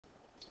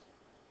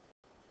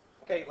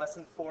Okay,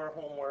 lesson 4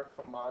 homework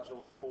from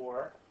module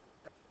 4.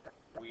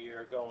 We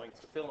are going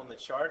to fill in the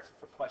chart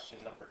for question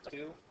number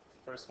 2. The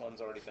first one's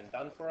already been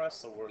done for us,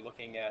 so we're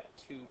looking at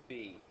 2b.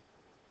 The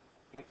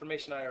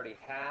information I already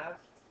have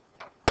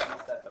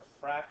is that the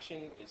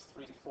fraction is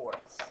 3/4.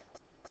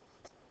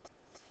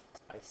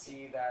 I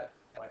see that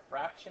my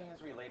fraction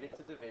is related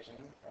to division,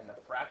 and the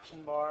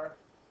fraction bar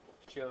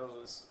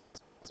shows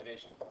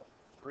division.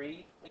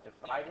 3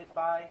 divided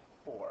by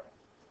 4.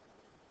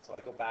 So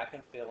I go back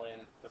and fill in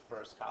the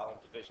first column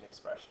division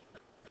expression.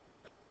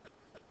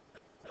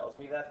 It tells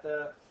me that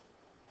the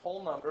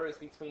whole number is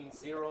between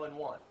 0 and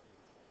 1.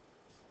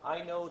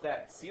 I know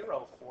that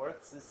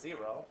 0/4 is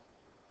 0,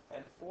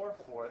 and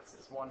 4/4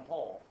 is 1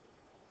 whole.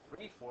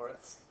 3/4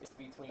 is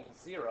between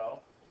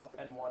 0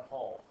 and 1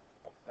 whole.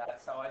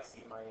 That's how I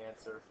see my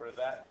answer for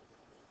that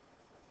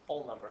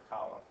whole number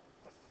column.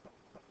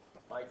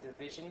 My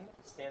division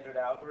standard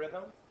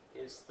algorithm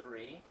is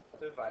 3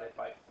 divided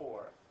by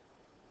 4.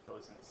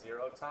 Goes in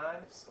 0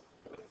 times,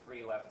 with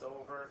 3 left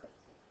over,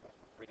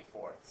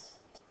 3/4.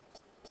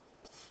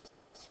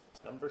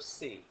 Number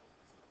C.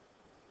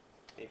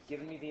 They've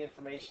given me the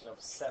information of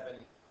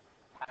 7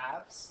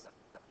 halves.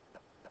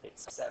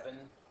 It's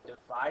 7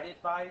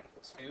 divided by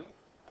 2.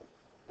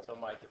 So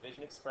my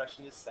division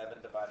expression is 7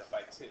 divided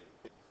by 2.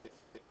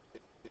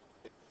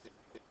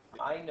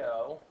 I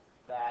know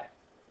that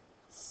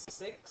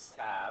 6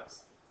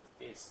 halves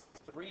is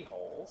 3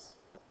 wholes,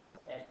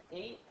 and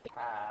 8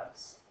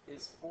 halves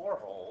is 4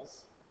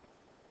 wholes.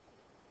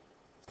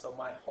 So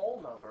my whole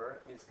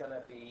number is going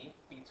to be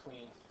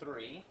between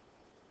 3.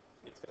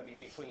 It's going to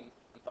be between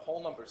the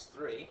whole number's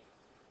 3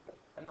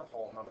 and the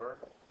whole number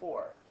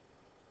 4.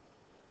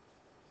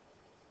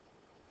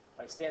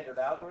 My standard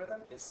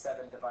algorithm is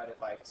 7 divided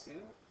by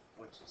 2,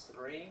 which is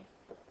 3.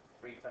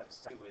 3 times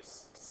 2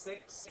 is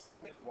 6,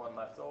 with 1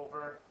 left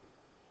over,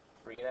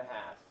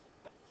 3.5.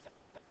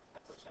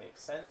 Which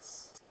makes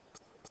sense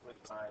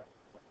with my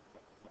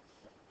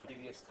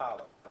previous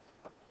column.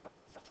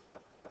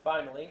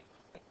 Finally,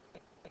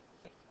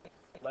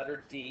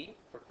 letter D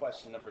for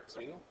question number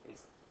 2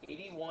 is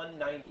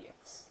 81/90.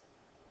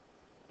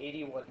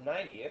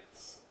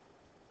 81/90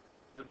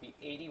 would be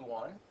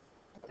 81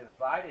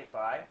 divided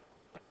by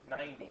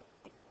 90.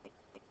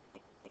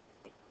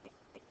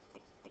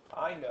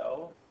 I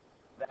know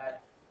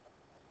that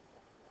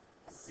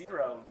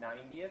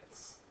 0/90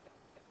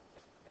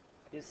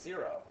 is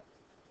 0.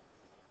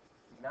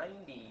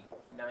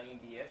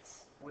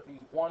 90/90 would be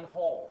 1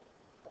 whole.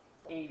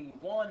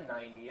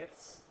 81/90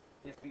 is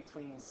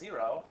between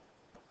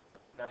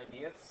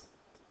 0/90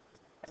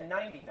 and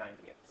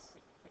 90/90.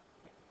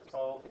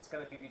 So it's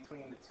going to be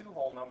between the two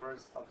whole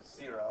numbers of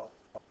 0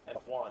 and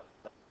 1.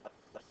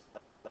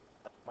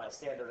 My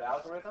standard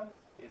algorithm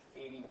is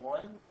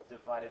 81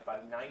 divided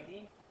by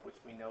 90, which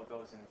we know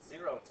goes in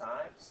 0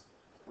 times,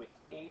 with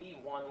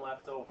 81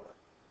 left over.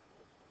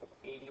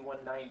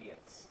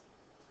 81/90.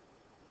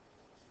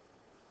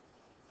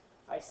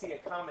 I see a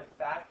common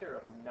factor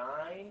of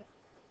 9.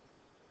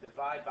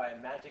 Divide by a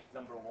magic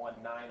number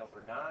 1, 9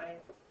 over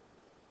 9.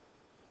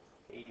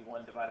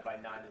 81 divided by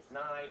 9 is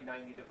 9.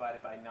 90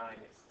 divided by 9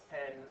 is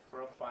 10,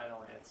 for a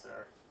final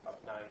answer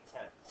of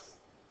 9/10.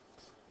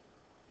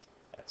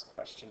 That's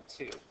question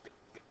 2.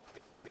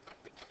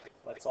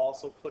 Let's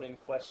also put in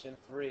question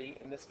 3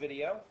 in this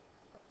video.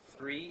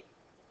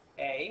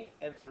 3A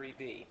and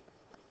 3B.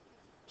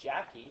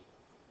 Jackie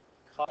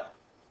cut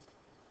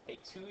a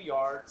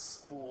 2-yard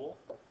spool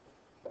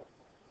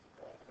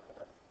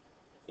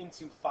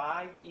into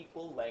 5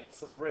 equal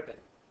lengths of ribbon.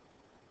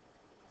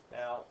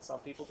 Now, some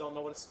people don't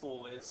know what a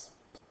spool is.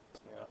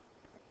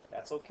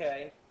 That's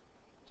okay.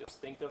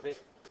 Just think of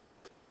it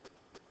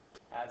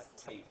as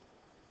tape.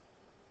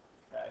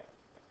 Okay?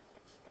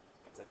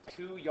 It's a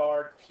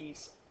 2-yard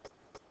piece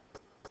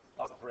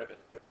of ribbon.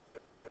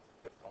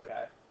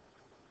 Okay?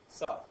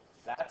 So,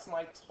 that's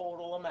my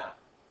total amount.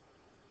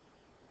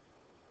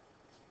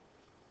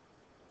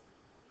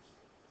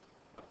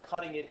 I'm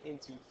cutting it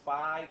into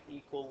 5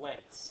 equal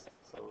lengths.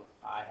 So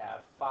I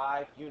have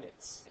 5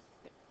 units.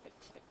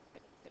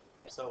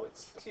 So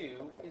it's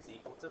 2 is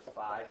equal to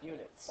 5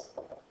 units.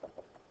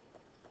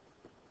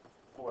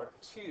 Or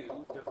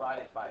 2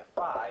 divided by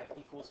 5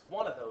 equals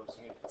 1 of those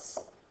units.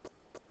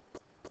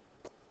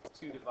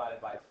 2 divided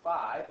by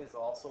 5 is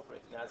also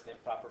written as an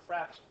improper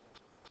fraction.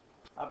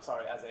 I'm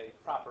sorry, as a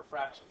proper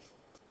fraction.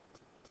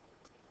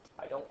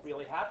 I don't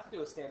really have to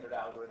do a standard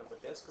algorithm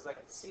with this because I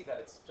can see that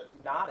it's just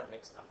not a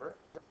mixed number.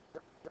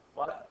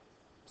 But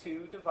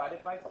 2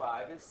 divided by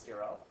 5 is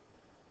 0,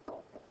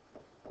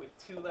 with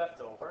 2 left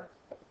over.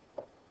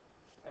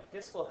 And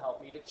this will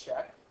help me to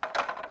check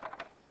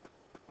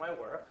my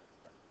work.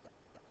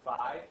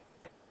 5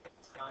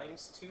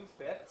 times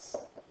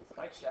 2/5 is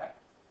my check.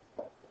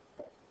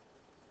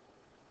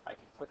 I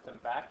can put them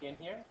back in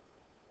here.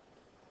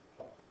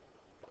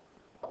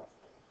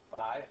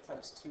 5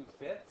 times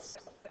 2/5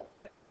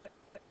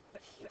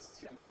 is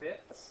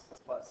 2/5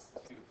 plus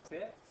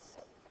 2/5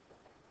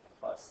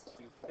 plus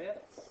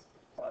 2/5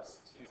 plus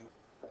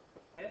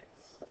 2/5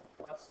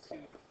 plus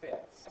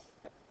 2/5.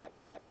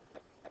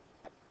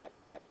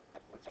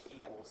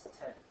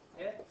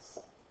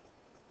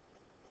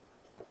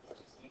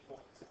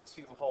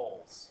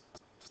 holes.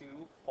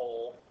 2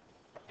 whole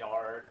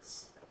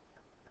yards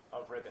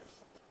of ribbon.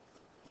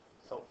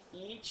 So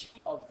each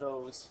of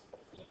those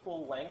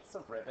equal lengths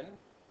of ribbon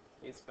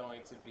is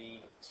going to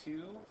be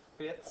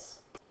 2/5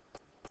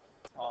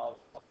 of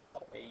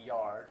a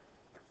yard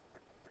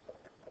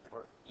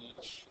for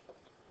each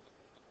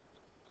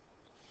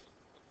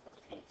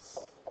piece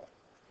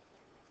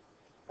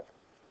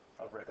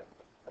of ribbon.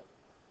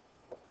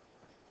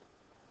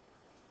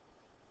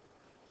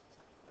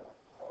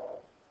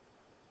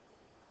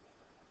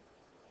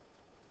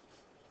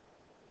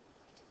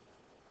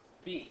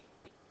 B,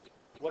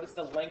 what is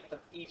the length of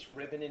each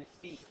ribbon in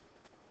feet?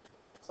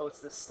 So it's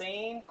the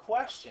same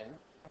question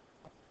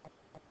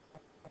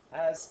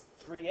as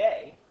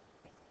 3A.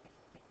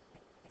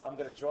 I'm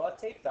going to draw a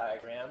tape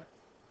diagram,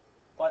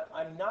 but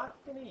I'm not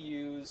going to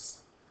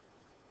use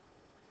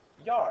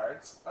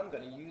yards, I'm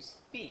going to use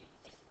feet.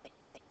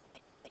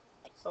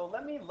 So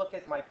let me look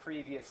at my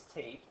previous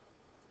tape.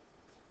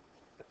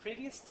 The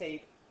previous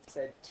tape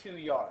said 2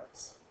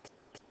 yards.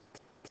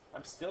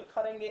 I'm still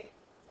cutting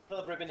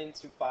the ribbon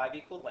into 5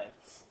 equal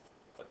lengths,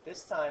 but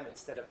this time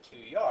instead of 2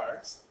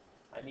 yards,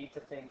 I need to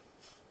think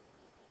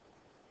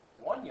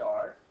 1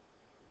 yard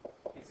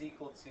is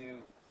equal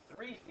to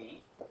 3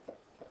 feet.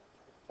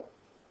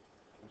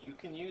 You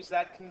can use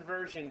that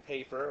conversion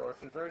paper or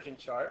conversion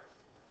chart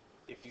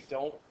if you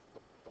don't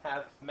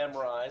have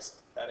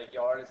memorized that a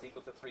yard is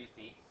equal to 3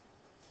 feet.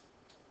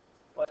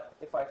 But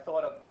if I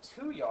thought of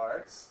 2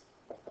 yards,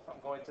 I'm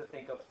going to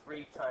think of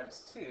 3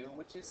 times 2,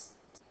 which is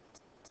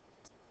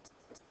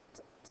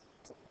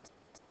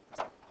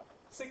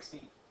 6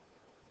 feet.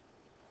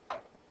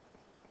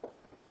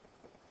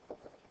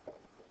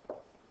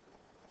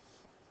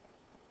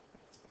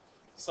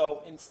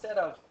 So instead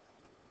of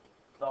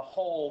the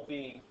hole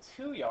being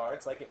 2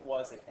 yards like it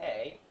was in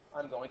A,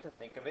 I'm going to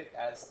think of it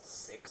as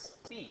 6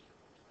 feet.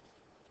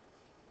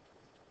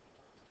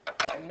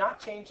 I'm not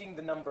changing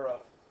the number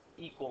of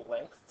equal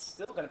lengths. It's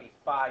still going to be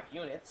 5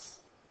 units.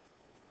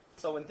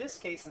 So in this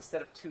case,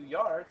 instead of 2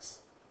 yards,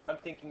 I'm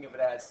thinking of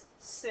it as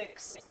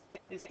 6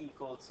 is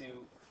equal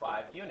to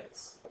 5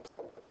 units.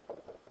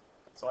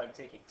 So I'm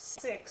taking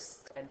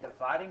 6 and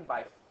dividing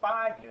by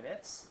 5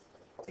 units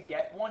to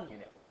get 1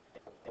 unit.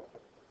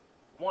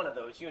 One of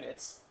those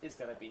units is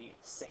going to be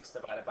 6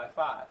 divided by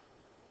 5,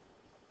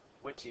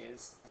 which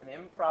is an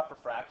improper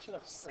fraction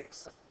of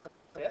 6/5.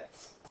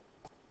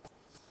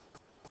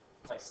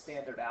 My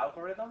standard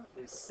algorithm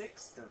is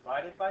 6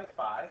 divided by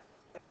 5.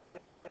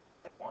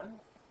 1.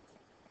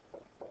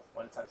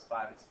 1 times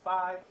 5 is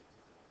 5.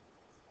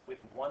 With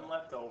 1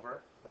 left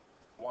over,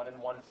 1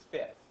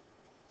 1/5.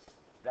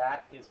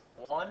 That is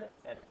 1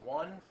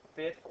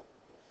 1/5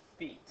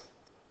 feet.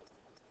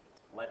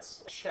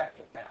 Let's check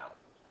it now.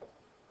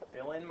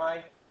 Fill in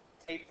my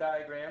tape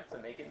diagram to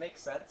make it make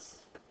sense.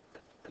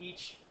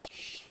 Each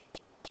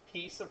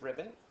piece of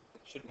ribbon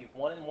should be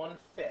 1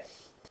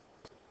 1/5.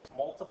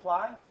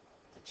 Multiply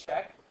to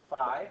check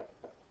 5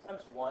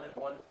 times 1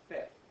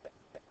 1/5.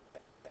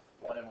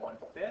 1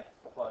 1/5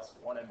 plus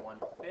 1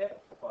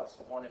 1/5 plus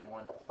 1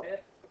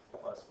 1/5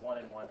 plus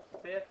 1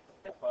 1/5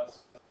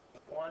 plus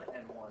 1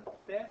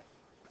 1/5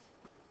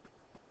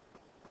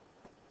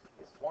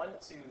 is 1,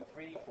 2,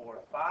 3,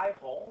 4, 5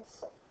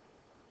 holes.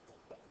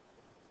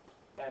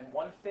 And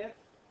 1/5,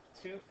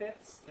 2/5,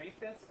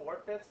 3/5,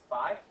 4/5,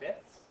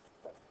 5/5.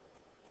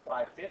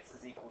 5/5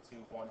 is equal to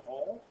 1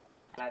 hole.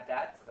 Add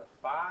that to the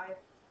 5,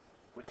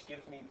 which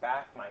gives me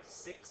back my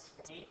 6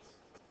 feet.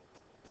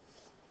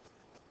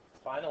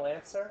 Final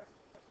answer.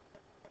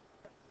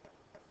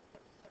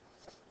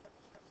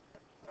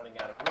 Running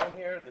out of room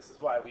here. This is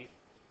why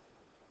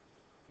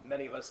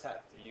many of us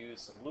have to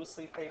use some loose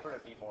leaf paper to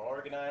be more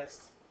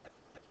organized.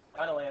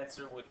 Final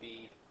answer would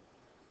be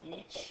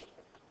each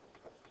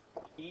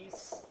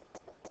piece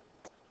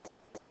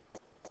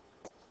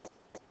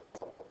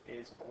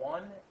is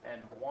 1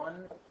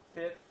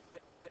 1/5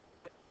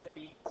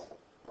 feet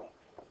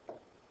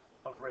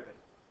of ribbon.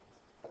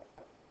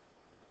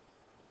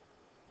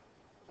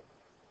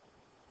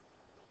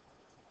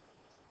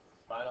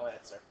 Final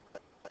answer.